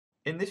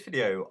In this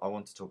video, I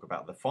want to talk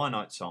about the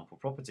finite sample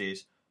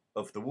properties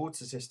of the Wald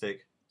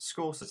statistic,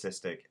 score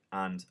statistic,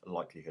 and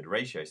likelihood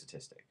ratio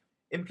statistic.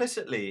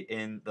 Implicitly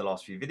in the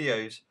last few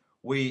videos,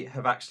 we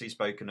have actually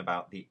spoken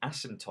about the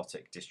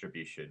asymptotic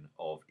distribution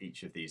of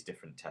each of these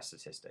different test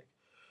statistics.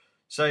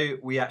 So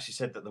we actually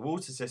said that the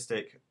Wald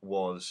statistic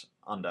was,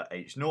 under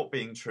H0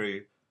 being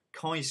true,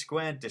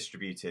 chi-squared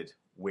distributed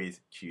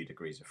with q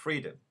degrees of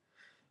freedom.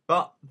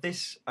 But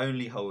this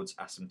only holds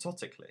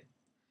asymptotically.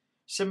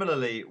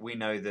 Similarly, we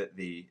know that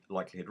the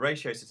likelihood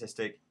ratio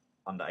statistic,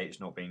 under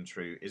H0 being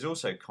true, is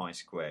also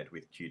chi-squared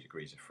with q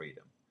degrees of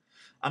freedom.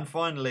 And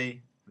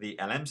finally, the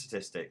LM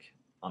statistic,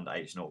 under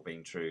H0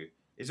 being true,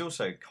 is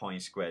also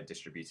chi-squared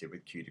distributed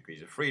with q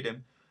degrees of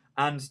freedom.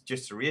 And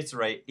just to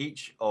reiterate,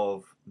 each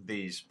of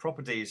these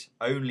properties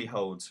only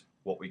holds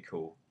what we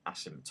call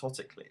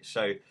asymptotically.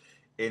 So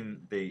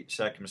in the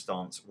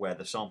circumstance where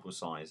the sample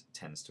size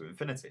tends to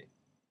infinity.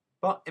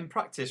 But in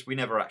practice, we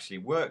never actually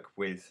work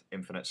with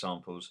infinite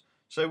samples.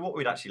 So what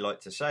we'd actually like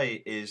to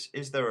say is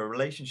there a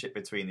relationship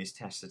between these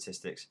test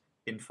statistics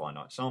in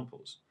finite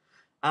samples?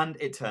 And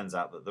it turns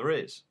out that there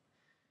is.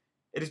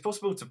 It is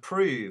possible to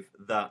prove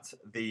that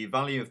the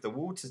value of the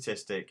Wald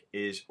statistic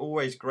is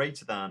always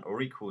greater than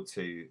or equal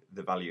to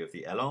the value of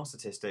the LR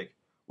statistic,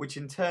 which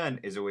in turn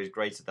is always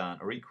greater than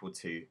or equal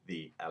to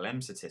the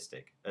LM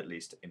statistic, at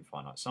least in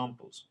finite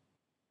samples.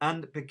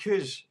 And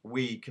because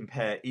we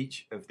compare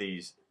each of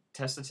these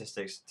test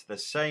statistics to the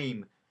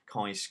same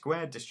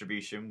chi-squared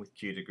distribution with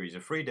q degrees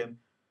of freedom,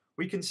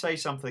 we can say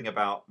something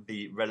about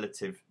the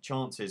relative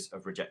chances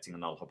of rejecting the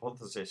null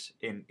hypothesis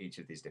in each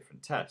of these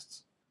different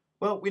tests.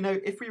 Well, we know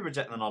if we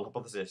reject the null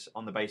hypothesis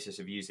on the basis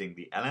of using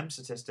the LM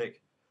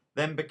statistic,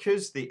 then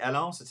because the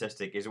LR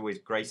statistic is always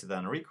greater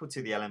than or equal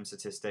to the LM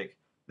statistic,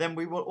 then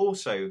we will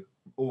also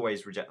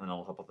always reject the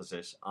null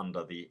hypothesis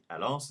under the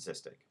LR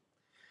statistic.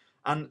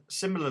 And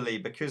similarly,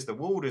 because the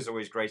Wald is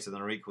always greater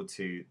than or equal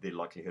to the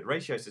likelihood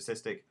ratio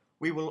statistic,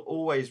 we will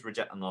always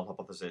reject the null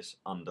hypothesis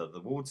under the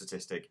Wald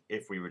statistic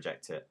if we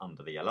reject it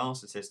under the LR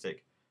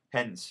statistic,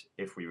 hence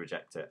if we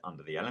reject it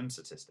under the LM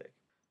statistic.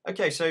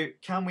 Okay, so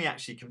can we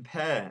actually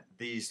compare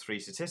these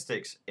three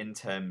statistics in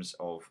terms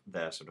of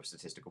their sort of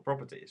statistical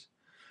properties?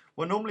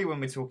 Well, normally when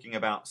we're talking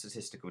about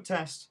statistical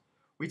tests,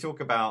 we talk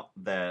about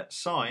their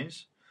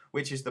size,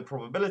 which is the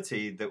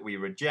probability that we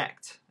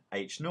reject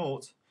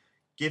H0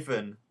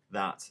 given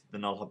that the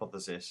null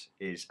hypothesis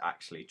is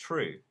actually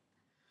true.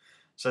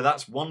 So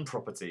that's one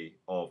property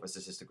of a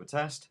statistical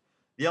test.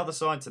 The other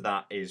side to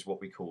that is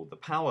what we call the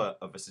power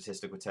of a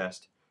statistical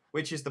test,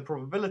 which is the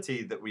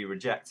probability that we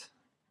reject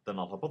the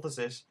null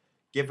hypothesis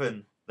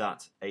given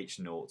that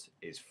H0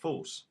 is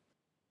false.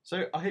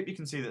 So I hope you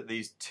can see that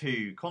these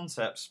two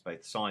concepts,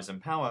 both size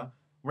and power,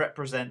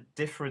 represent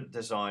different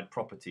desired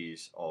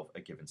properties of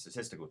a given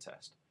statistical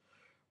test,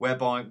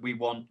 whereby we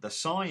want the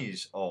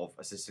size of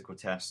a statistical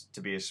test to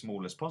be as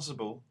small as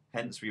possible,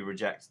 hence we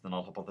reject the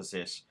null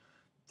hypothesis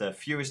the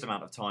fewest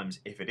amount of times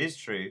if it is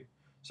true,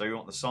 so we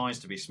want the size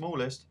to be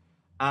smallest,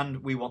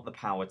 and we want the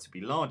power to be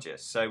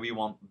largest, so we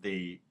want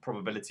the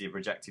probability of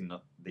rejecting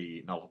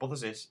the null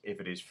hypothesis, if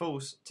it is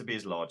false, to be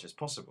as large as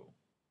possible.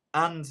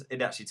 And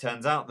it actually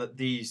turns out that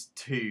these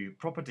two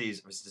properties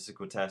of a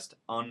statistical test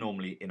are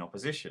normally in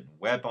opposition,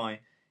 whereby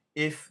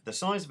if the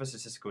size of a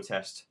statistical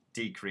test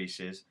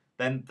decreases,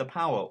 then the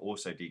power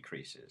also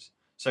decreases.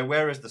 So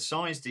whereas the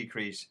size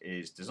decrease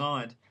is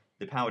desired,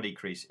 the power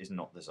decrease is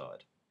not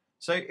desired.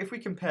 So if we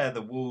compare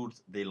the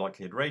Wald, the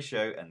likelihood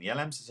ratio, and the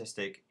LM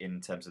statistic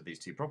in terms of these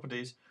two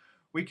properties,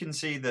 we can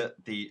see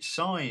that the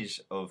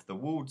size of the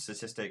Wald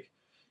statistic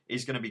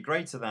is going to be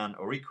greater than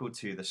or equal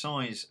to the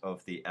size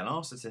of the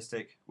LR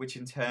statistic, which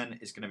in turn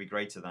is going to be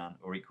greater than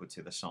or equal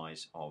to the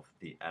size of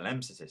the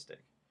LM statistic.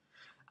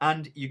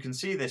 And you can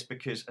see this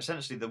because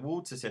essentially the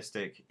Wald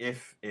statistic,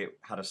 if it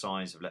had a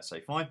size of let's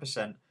say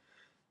 5%,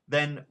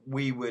 then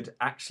we would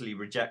actually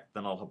reject the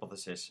null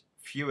hypothesis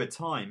fewer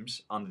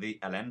times under the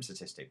LM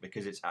statistic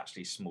because it's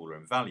actually smaller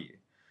in value.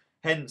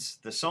 Hence,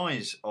 the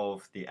size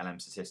of the LM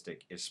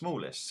statistic is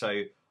smallest.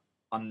 So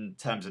in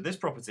terms of this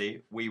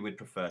property, we would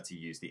prefer to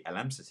use the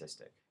LM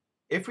statistic.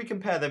 If we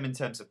compare them in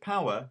terms of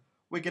power,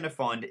 we're going to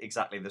find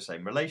exactly the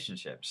same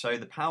relationship. So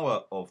the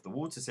power of the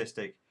Wald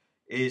statistic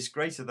is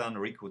greater than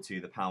or equal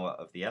to the power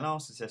of the LR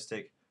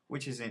statistic,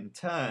 which is in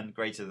turn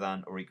greater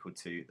than or equal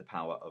to the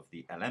power of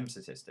the LM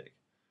statistic.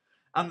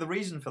 And the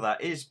reason for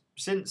that is,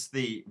 since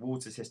the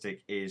Wald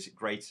statistic is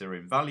greater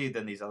in value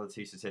than these other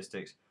two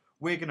statistics,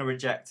 we're going to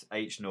reject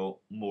H0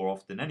 more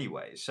often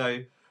anyway.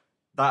 So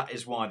that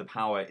is why the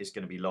power is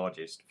going to be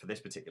largest for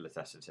this particular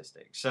test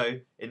statistic. So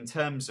in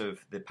terms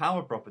of the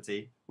power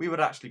property, we would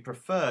actually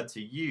prefer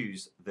to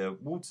use the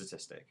Wald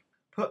statistic.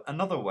 Put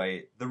another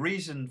way, the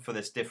reason for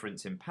this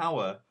difference in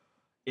power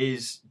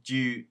is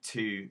due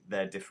to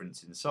their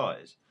difference in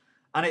size.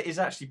 And it is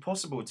actually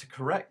possible to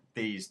correct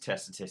these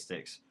test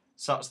statistics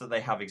such that they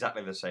have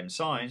exactly the same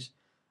size,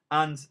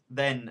 and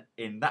then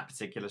in that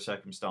particular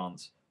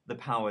circumstance, the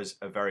powers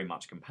are very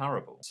much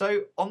comparable.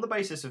 So on the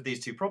basis of these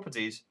two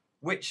properties,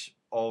 which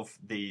of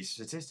these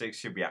statistics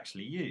should we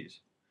actually use?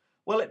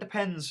 Well, it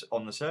depends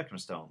on the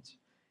circumstance.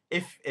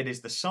 If it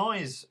is the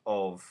size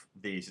of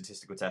the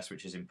statistical test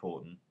which is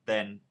important,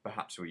 then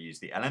perhaps we'll use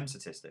the LM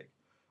statistic.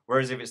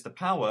 Whereas if it's the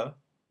power,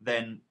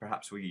 then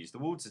perhaps we'll use the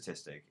Wald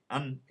statistic.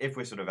 And if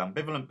we're sort of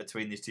ambivalent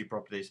between these two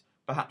properties,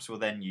 perhaps we'll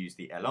then use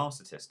the LR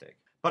statistic.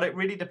 But it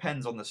really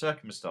depends on the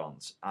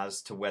circumstance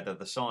as to whether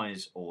the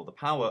size or the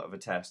power of a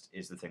test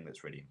is the thing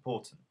that's really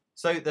important.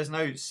 So there's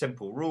no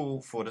simple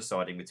rule for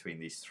deciding between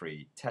these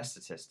three test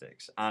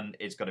statistics, and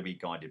it's got to be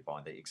guided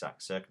by the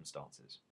exact circumstances.